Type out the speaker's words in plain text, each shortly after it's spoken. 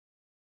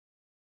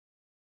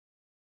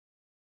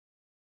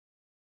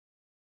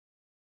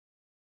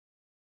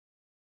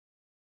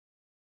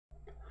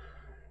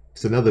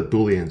So now that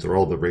Booleans are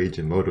all the rage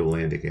in Modo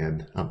land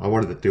again, I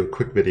wanted to do a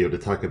quick video to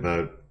talk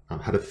about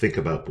how to think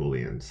about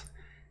Booleans.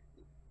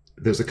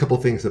 There's a couple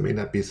things that may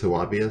not be so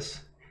obvious,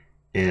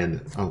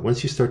 and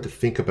once you start to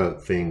think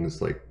about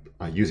things like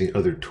using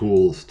other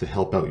tools to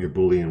help out your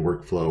Boolean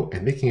workflow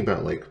and thinking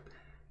about like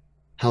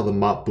how the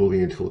mop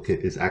Boolean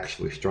toolkit is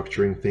actually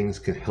structuring things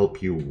can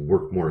help you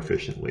work more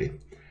efficiently.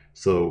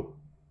 So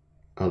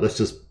let's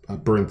just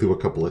burn through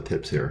a couple of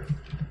tips here.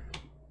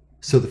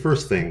 So the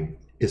first thing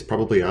is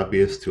probably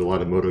obvious to a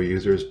lot of Modo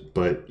users,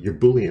 but your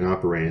Boolean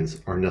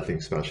operands are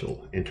nothing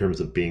special in terms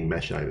of being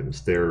mesh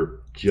items. They're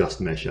just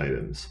mesh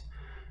items.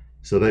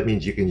 So that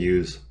means you can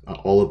use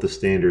all of the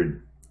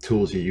standard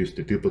tools you use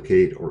to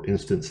duplicate or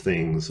instance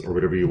things or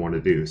whatever you want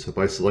to do. So if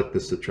I select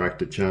this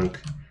subtracted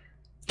chunk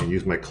and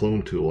use my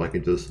clone tool, I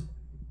can just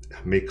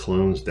make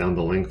clones down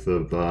the length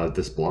of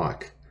this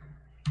block.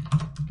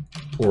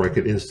 Or I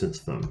could instance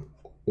them,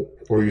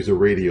 or use a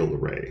radial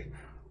array,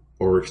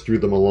 or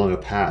extrude them along a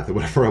path, or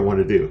whatever I want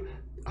to do.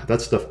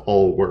 That stuff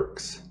all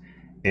works.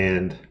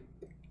 And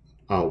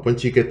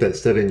once you get that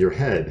set in your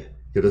head,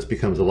 this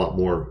becomes a lot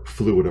more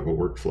fluid of a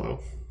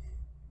workflow.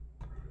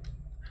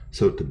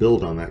 So to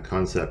build on that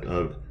concept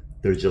of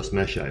they're just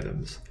mesh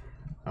items,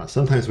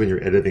 sometimes when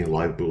you're editing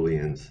live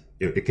Booleans,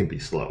 it can be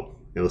slow.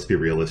 Let's be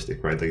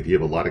realistic, right? Like if you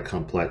have a lot of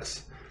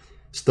complex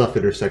stuff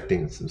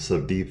intersecting, some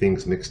sub-D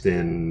things mixed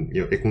in,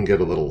 it can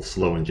get a little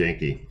slow and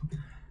janky.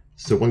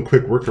 So one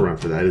quick workaround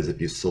for that is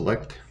if you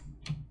select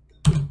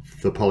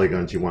the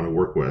polygons you want to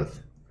work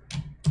with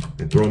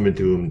and throw them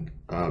into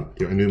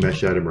a new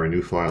mesh item or a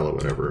new file or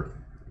whatever,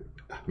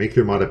 make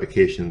your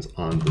modifications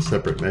on the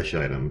separate mesh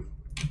item,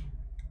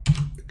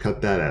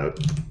 cut that out,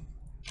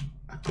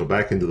 go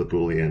back into the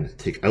Boolean,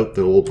 take out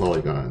the old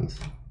polygons,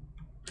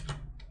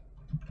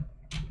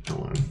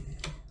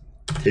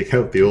 take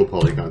out the old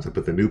polygons and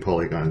put the new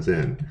polygons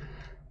in.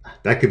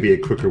 That could be a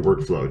quicker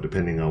workflow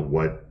depending on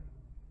what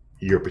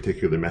your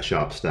particular mesh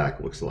op stack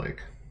looks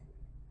like.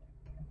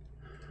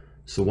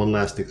 So one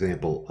last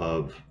example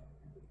of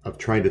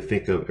trying to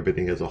think of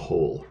everything as a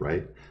whole,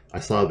 right? I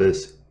saw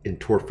this in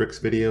Torfric's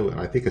video, and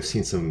I think I've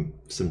seen some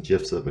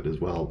GIFs of it as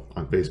well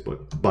on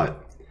Facebook.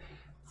 But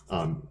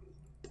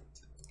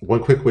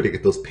one quick way to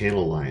get those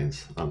panel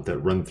lines that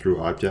run through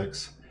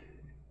objects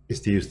is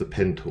to use the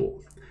pen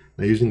tool.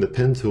 Now using the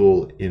pen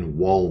tool in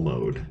wall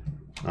mode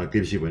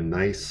gives you a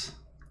nice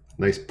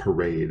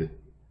parade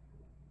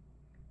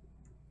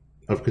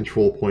of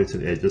control points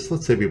and edges.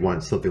 Let's say we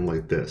want something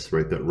like this,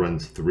 right, that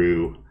runs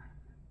through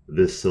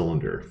this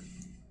cylinder.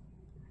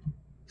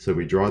 So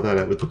we draw that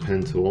out with the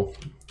pen tool,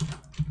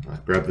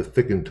 grab the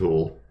thicken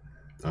tool,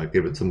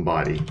 give it some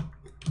body,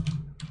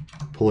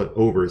 pull it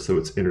over so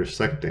it's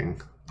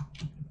intersecting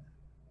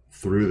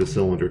through the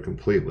cylinder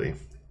completely.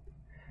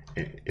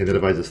 And then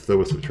if I just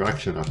throw a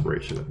subtraction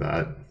operation at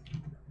that,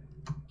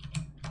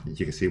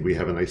 you can see we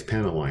have a nice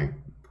panel line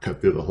cut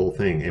through the whole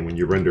thing. And when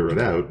you render it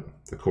out,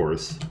 of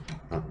course,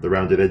 the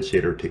rounded edge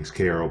shader takes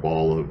care of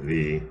all of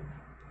the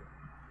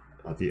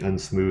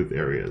unsmooth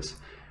areas.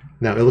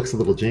 Now it looks a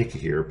little janky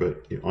here,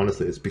 but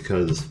honestly it's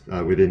because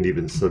we didn't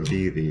even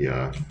sub-D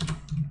the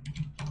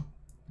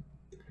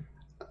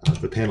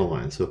panel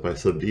line. So if I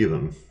sub-D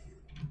them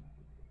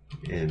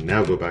and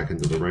now go back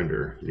into the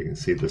render, you can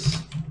see this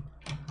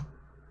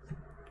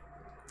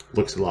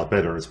looks a lot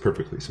better and it's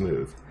perfectly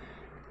smooth.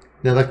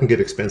 Now that can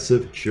get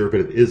expensive, sure, but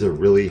it is a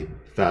really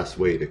fast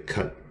way to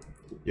cut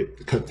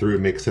through,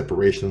 make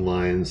separation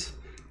lines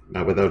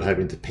without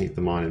having to paint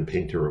them on in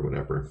Painter or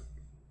whatever.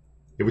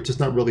 Which is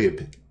not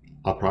really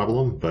a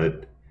problem,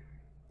 but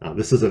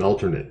this is an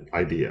alternate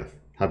idea.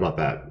 How about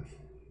that?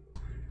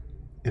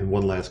 And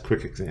one last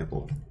quick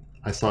example.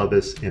 I saw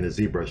this in a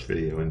ZBrush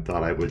video and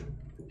thought I would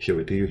show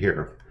it to you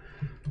here.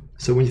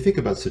 So when you think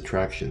about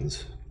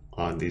subtractions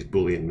on these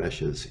Boolean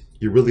meshes,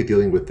 you're really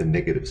dealing with the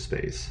negative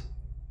space,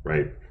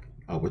 right?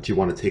 What you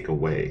want to take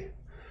away.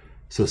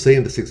 So say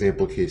in this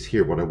example case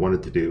here, what I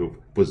wanted to do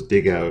was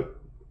dig out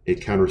a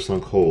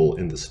countersunk hole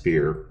in the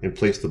sphere and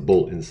place the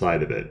bolt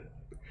inside of it.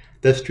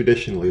 That's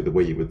traditionally the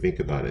way you would think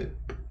about it,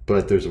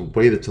 but there's a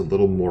way that's a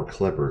little more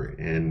clever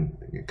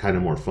and kind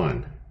of more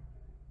fun.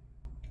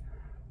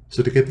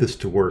 So to get this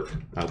to work,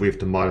 we have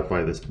to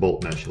modify this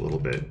bolt mesh a little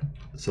bit.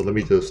 So let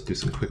me just do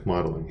some quick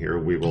modeling here.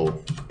 We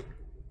will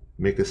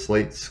make a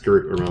slight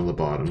skirt around the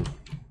bottom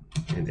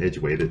and edge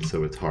weight it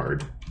so it's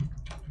hard.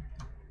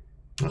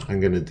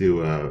 I'm going to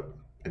do an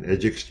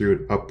edge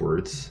extrude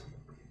upwards,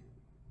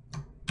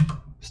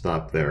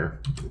 stop there,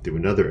 do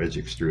another edge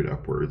extrude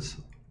upwards,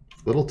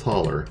 a little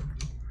taller,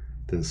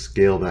 then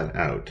scale that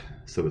out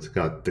so it's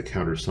got the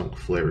countersunk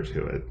flare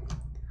to it.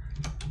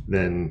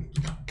 Then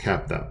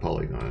cap that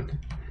polygon.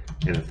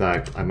 And in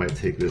fact, I might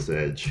take this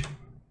edge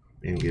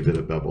and give it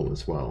a bevel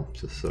as well,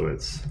 just so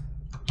it's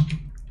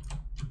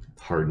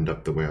hardened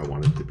up the way I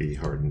want it to be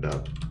hardened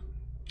up.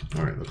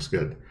 All right, looks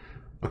good.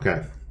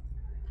 Okay.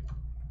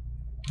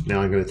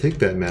 Now I'm going to take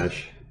that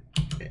mesh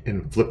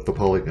and flip the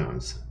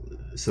polygons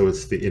so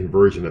it's the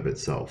inversion of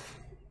itself.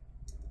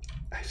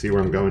 See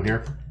where I'm going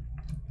here?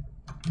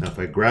 Now if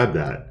I grab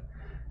that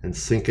and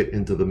sink it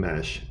into the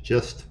mesh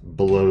just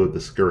below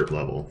the skirt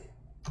level.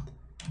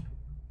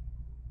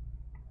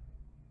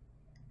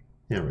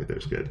 Yeah, right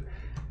there's good.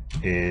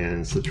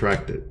 And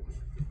subtract it.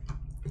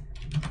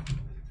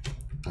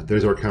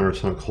 There's our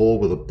countersunk hole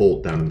with a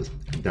bolt down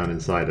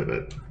inside of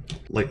it.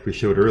 Like we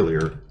showed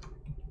earlier,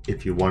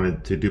 if you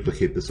wanted to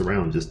duplicate this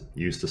around, just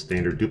use the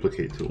standard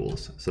duplicate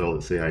tools. So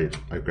let's say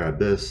I grab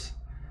this,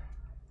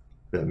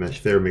 that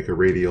mesh there, make a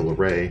radial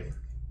array.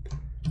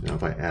 Now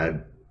if I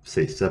add,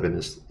 say,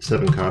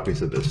 seven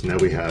copies of this, now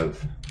we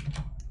have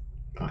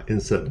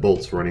inset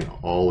bolts running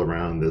all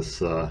around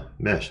this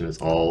mesh, and it's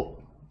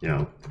all,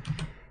 yeah,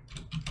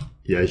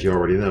 as you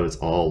already know, it's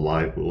all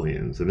live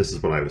Booleans. And this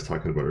is what I was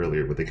talking about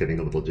earlier with it getting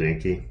a little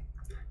janky.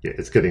 Yeah,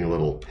 it's getting a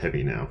little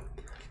heavy now.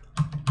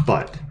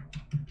 But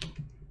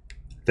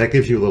that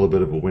gives you a little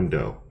bit of a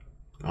window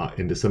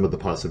into some of the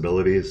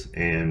possibilities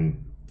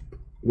and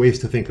ways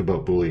to think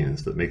about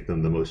Booleans that make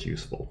them the most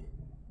useful.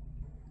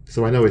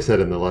 So I know I said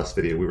in the last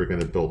video we were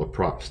going to build a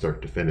prop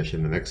start to finish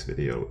in the next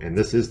video, and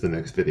this is the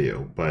next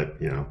video, but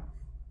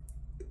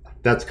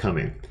that's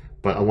coming.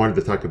 But I wanted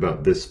to talk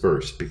about this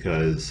first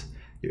because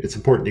it's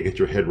important to get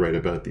your head right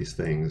about these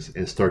things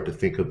and start to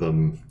think of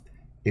them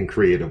in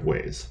creative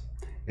ways,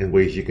 and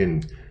ways you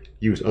can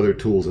use other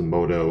tools in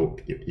Modo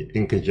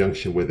in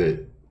conjunction with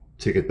it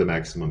to get the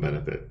maximum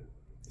benefit.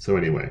 So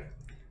anyway,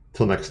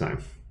 till next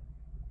time.